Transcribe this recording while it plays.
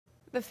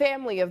The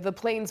family of the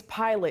plane's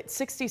pilot,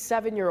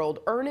 67-year-old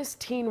Ernest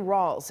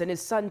Rawls, and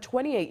his son,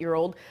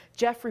 28-year-old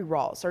Jeffrey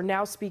Rawls, are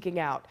now speaking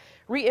out.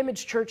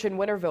 Reimage Church in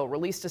Winterville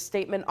released a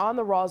statement on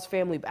the Rawls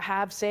family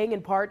behalf, saying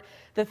in part,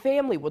 the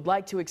family would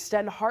like to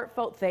extend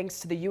heartfelt thanks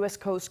to the U.S.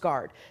 Coast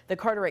Guard, the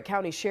Carteret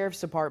County Sheriff's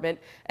Department,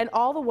 and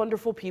all the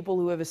wonderful people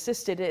who have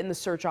assisted in the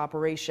search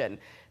operation.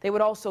 They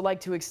would also like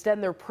to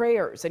extend their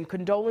prayers and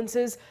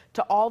condolences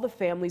to all the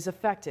families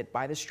affected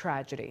by this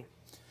tragedy.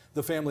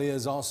 The family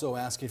is also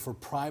asking for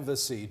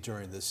privacy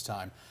during this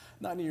time.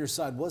 90 Years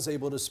Side was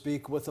able to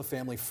speak with a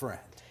family friend.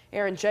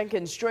 Aaron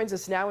Jenkins joins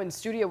us now in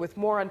studio with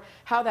more on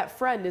how that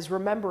friend is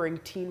remembering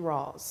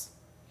Rawls.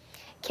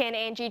 Ken,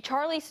 Angie,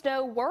 Charlie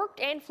Snow worked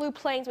and flew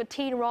planes with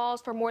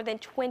Rawls for more than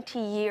 20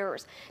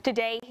 years.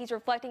 Today, he's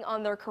reflecting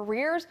on their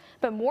careers,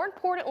 but more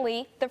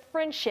importantly, the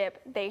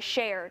friendship they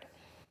shared.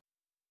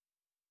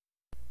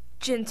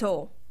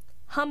 Gentle,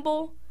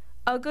 humble,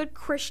 a good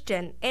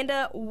Christian, and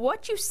a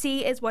what you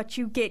see is what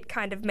you get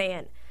kind of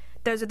man.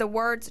 Those are the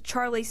words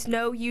Charlie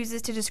Snow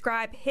uses to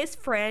describe his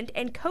friend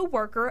and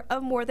co-worker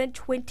of more than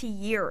 20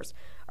 years,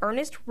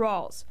 Ernest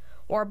Rawls,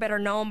 or better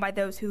known by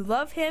those who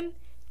love him,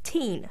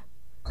 Teen.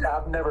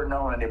 I've never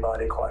known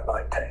anybody quite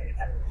like Teen,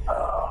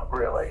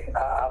 really.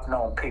 I've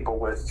known people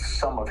with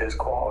some of his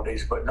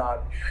qualities, but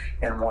not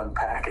in one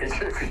package,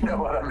 if you know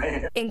what I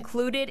mean.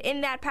 Included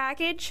in that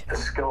package? The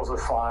skills of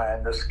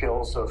flying, the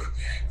skills of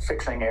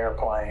fixing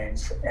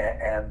airplanes,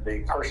 and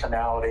the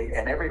personality,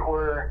 and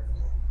everywhere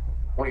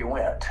we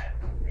went,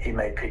 he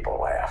made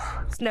people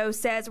laugh. Snow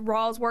says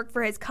Rawls worked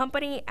for his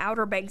company,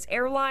 Outer Banks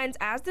Airlines,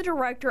 as the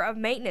director of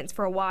maintenance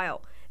for a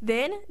while.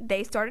 Then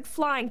they started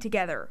flying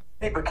together.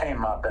 He became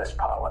my best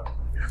pilot.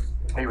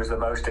 He was the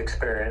most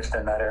experienced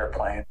in that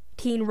airplane.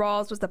 Teen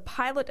Rawls was the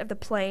pilot of the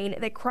plane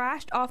that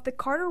crashed off the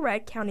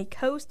Carteret County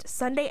coast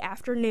Sunday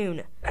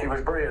afternoon. He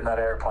was brilliant in that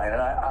airplane,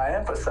 and I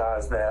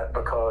emphasize that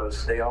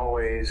because they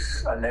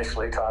always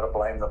initially try to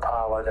blame the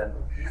pilot, and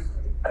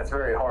that's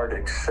very hard to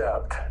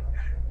accept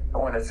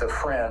when it's a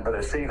friend, but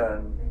it's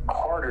even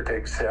harder to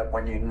accept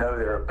when you know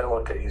their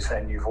abilities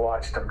and you've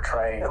watched them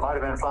train. It might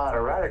have been flying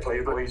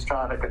erratically, but he's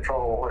trying to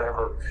control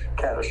whatever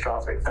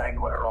catastrophic thing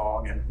went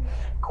wrong, and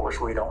of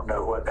course we don't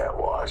know what that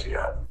was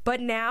yet. But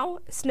now,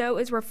 Snow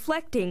is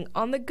reflecting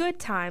on the good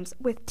times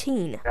with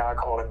Teen. I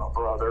called him a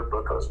brother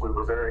because we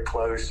were very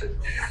close, and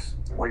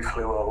we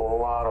flew a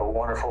lot of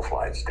wonderful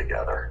flights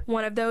together.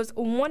 One of those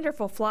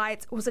wonderful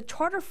flights was a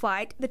charter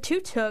flight the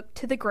two took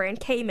to the Grand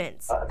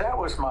Caymans. That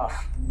was my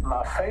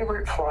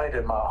favorite flight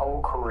in my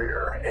whole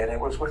career, and it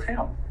was with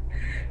him.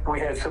 We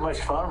had so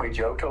much fun. We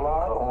joked a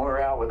lot. When we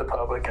were out with the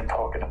public and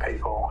talking to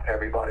people,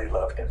 everybody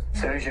loved him.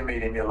 As soon as you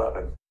meet him, you love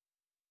him.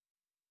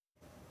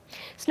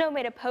 Snow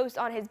made a post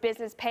on his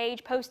business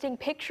page posting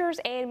pictures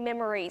and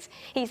memories.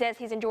 He says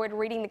he's enjoyed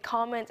reading the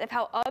comments of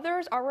how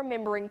others are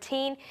remembering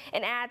Teen,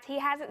 and adds he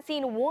hasn't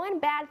seen one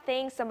bad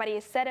thing somebody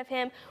has said of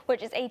him,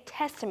 which is a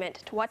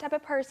testament to what type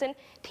of person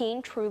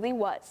Teen truly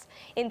was.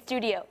 In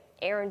studio,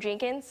 Aaron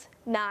Jenkins,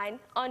 9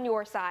 on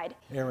your side.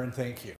 Aaron, thank you.